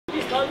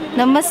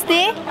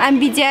Namaste, I'm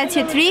Vijaya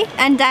Chetri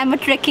and I'm a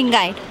trekking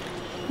guide.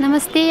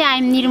 Namaste,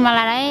 I'm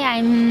Nirmala Rai,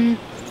 I'm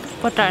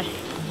porter.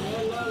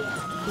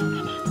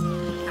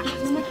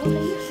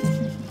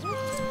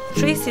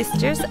 Three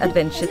Sisters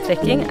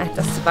Adventure-trekking er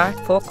et av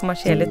svært få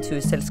kommersielle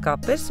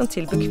turselskaper som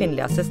tilbyr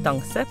kvinnelig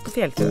assistanse på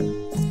fjellturen.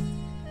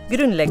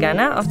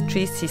 Grunnleggerne av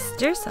Three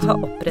Sisters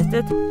har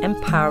opprettet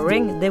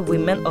Empowering the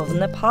Women of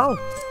Nepal,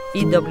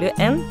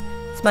 IWN,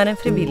 som er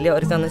en frivillig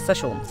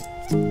organisasjon.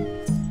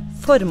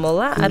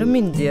 Formålet er å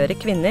myndiggjøre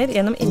kvinner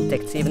gjennom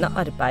inntektsgivende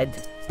arbeid.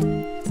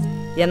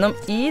 Gjennom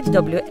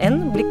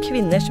IWN blir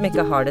kvinner som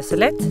ikke har det så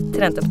lett,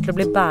 trent opp til å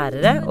bli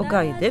bærere og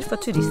guider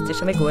for turister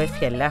som vil gå i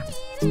fjellet.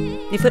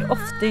 De får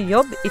ofte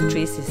jobb i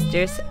Three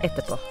Sisters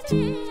etterpå.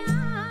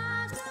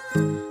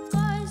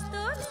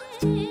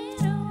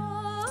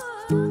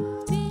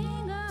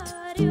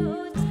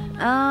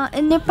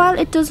 In Nepal,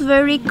 it is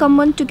very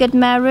common to get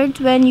married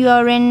when you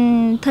are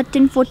in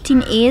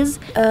 13-14 age.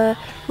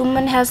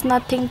 Woman has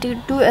nothing to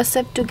do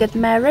except to get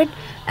married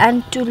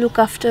and to look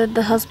after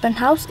the husband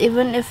house.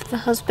 Even if the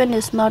husband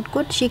is not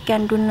good, she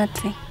can do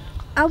nothing.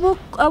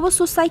 Our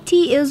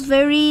society is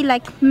very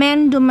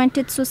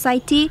man-dominated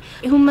society.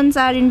 Humans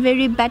are in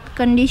very bad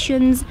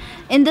conditions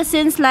in the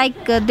sense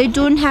they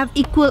don't have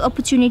equal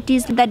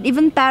opportunities. That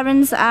even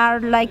parents are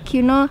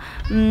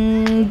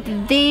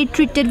they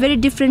treated very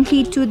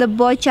differently to the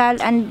boy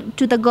child and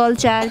to the girl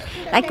child.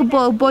 Like a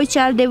boy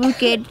child,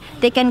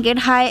 they can get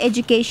high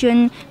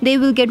education. They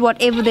will get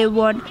whatever they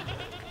want.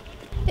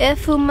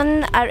 If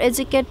women are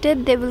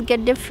educated, they will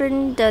get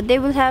different. They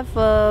will have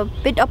a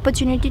bit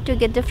opportunity to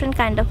get different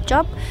kind of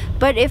job.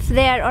 But if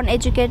they are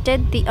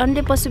uneducated, the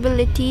only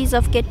possibilities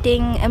of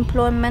getting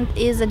employment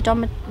is a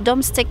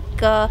domestic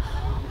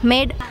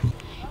maid.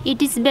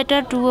 It is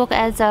better to work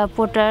as a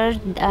porter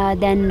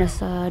than as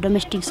a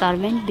domestic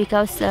servant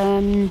because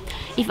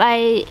if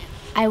I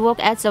work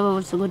as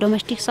a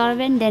domestic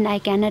servant, then I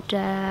cannot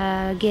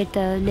get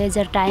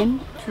leisure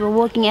time. So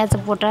working as a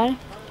porter,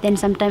 then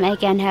sometimes I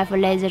can have a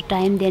leisure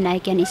time, then I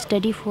can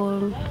study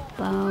for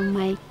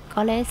my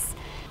college.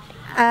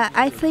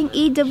 I think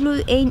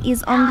EWN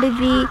is only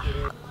the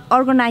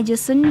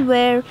organization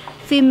where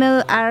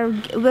women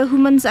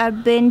are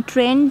being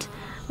trained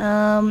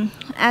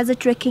as a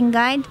trekking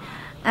guide,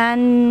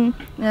 and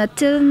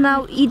till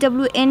now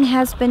EWN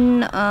has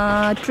been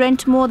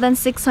trained more than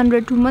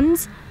 600 women,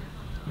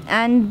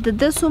 and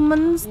these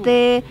women,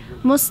 they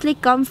mostly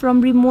come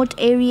from remote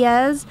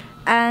areas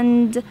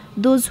and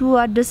those who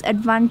are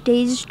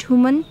disadvantaged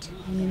women.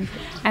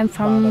 I'm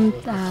from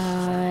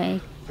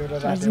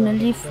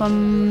originally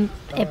from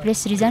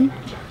Epres region.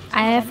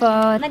 I have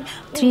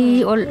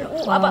three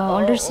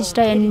older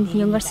sister and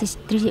three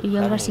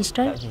younger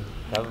sister,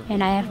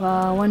 and I have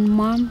one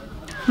mom.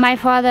 My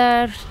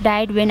father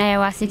died when I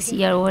was 6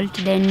 years old.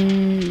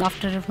 Then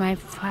after my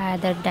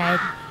father died,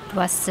 it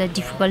was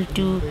difficult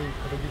to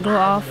grow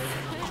up,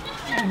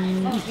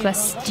 and it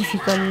was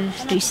difficult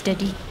to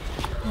study.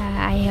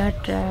 I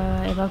heard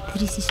about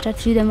Three Sisters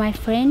through my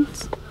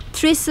friends.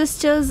 Three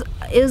Sisters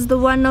is the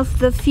one of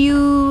the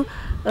few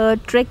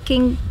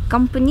trekking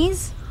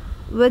companies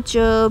which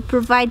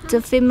provide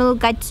female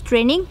guides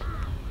training.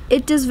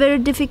 It is very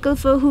difficult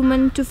for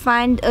women to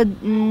find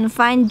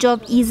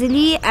job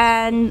easily,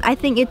 and I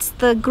think it's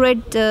the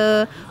great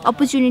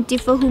opportunity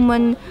for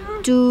women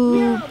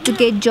to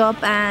get job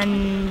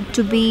and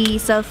to be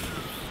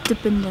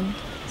self-dependent.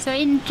 So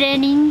in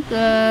training,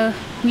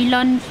 we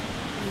learn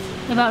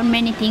about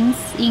many things: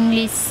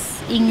 English,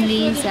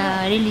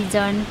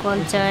 religion,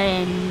 culture,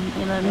 and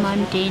about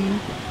mountain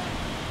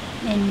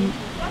and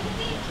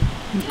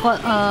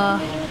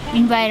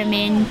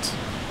environment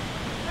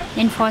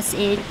and first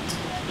aid.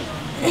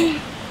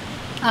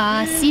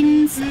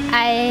 Since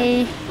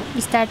I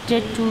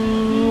started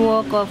to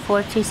work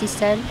for Three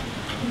Sisters,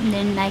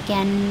 then I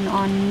can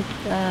earn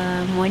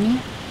money,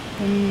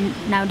 and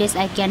nowadays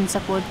I can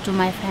support to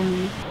my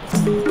family.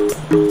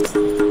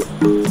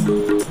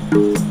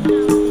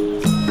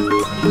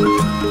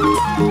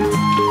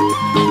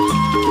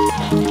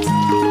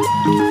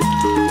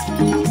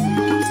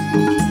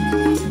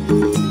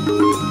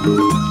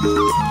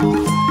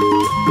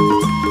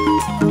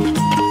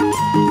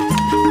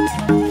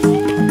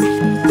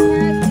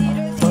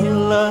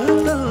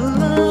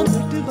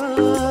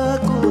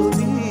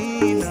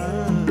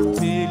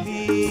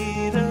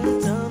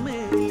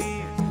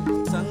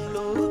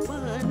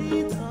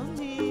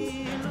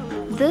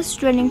 This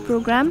training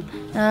program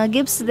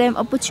gives them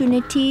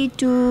opportunity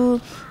to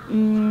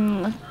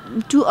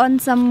earn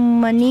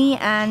some money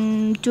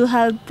and to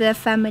help their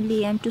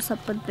family and to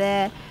support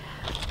their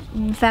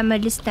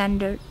family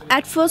standard.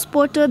 At first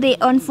porter they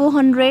earn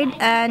 400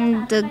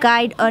 and the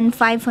guide earn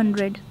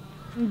 500.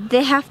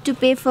 They have to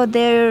pay for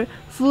their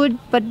food,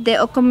 but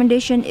their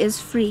accommodation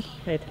is free.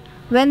 Right.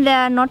 When they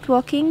are not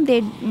working,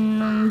 they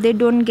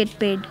don't get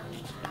paid.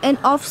 In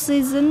off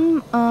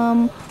season,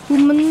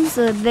 women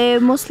they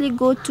mostly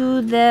go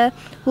to their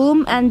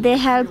home and they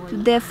help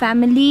their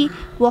family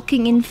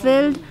working in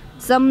field.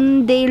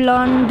 Some they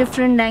learn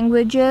different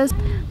languages.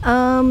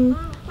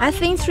 I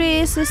think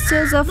Three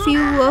Sisters are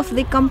few of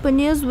the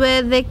companies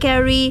where they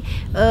carry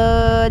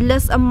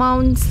less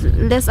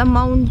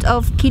amount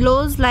of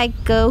kilos. Like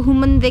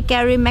women, they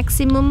carry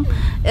maximum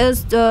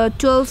is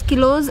 12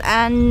 kilos,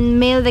 and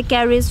male they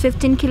carry is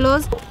 15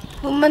 kilos.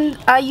 Women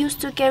are used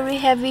to carry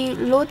heavy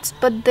loads,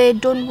 but they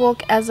don't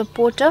work as a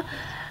porter,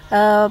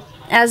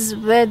 as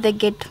where they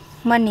get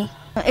money.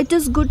 It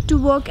is good to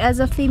work as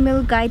a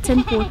female guides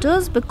and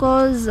porters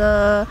because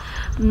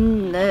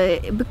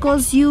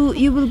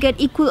you will get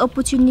equal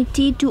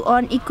opportunity to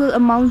earn equal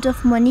amount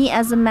of money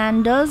as a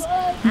man does.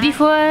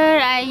 Before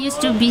I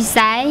used to be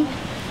shy,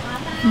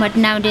 but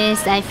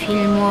nowadays I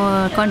feel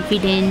more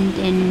confident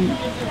and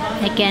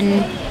I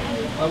can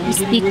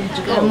speak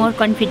more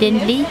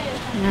confidently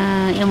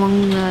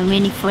among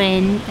many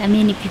friends,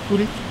 many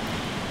people.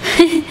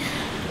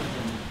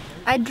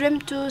 I dream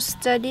to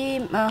study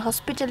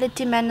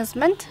hospitality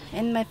management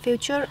in my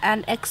future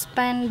and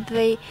expand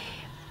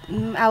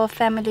our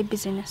family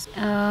business.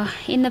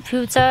 In the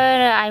future,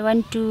 I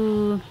want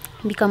to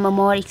become a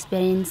more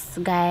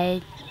experienced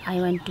guide.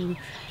 I want to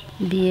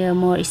be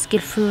more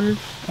skillful,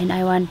 and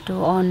I want to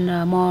earn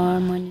more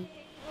money.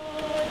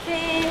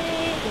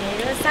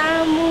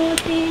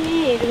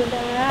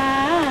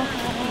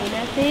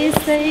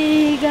 त्यसै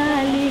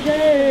गाली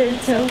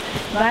गर्छौ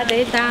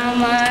बाटै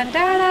तामा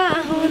टाढा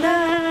हुँदा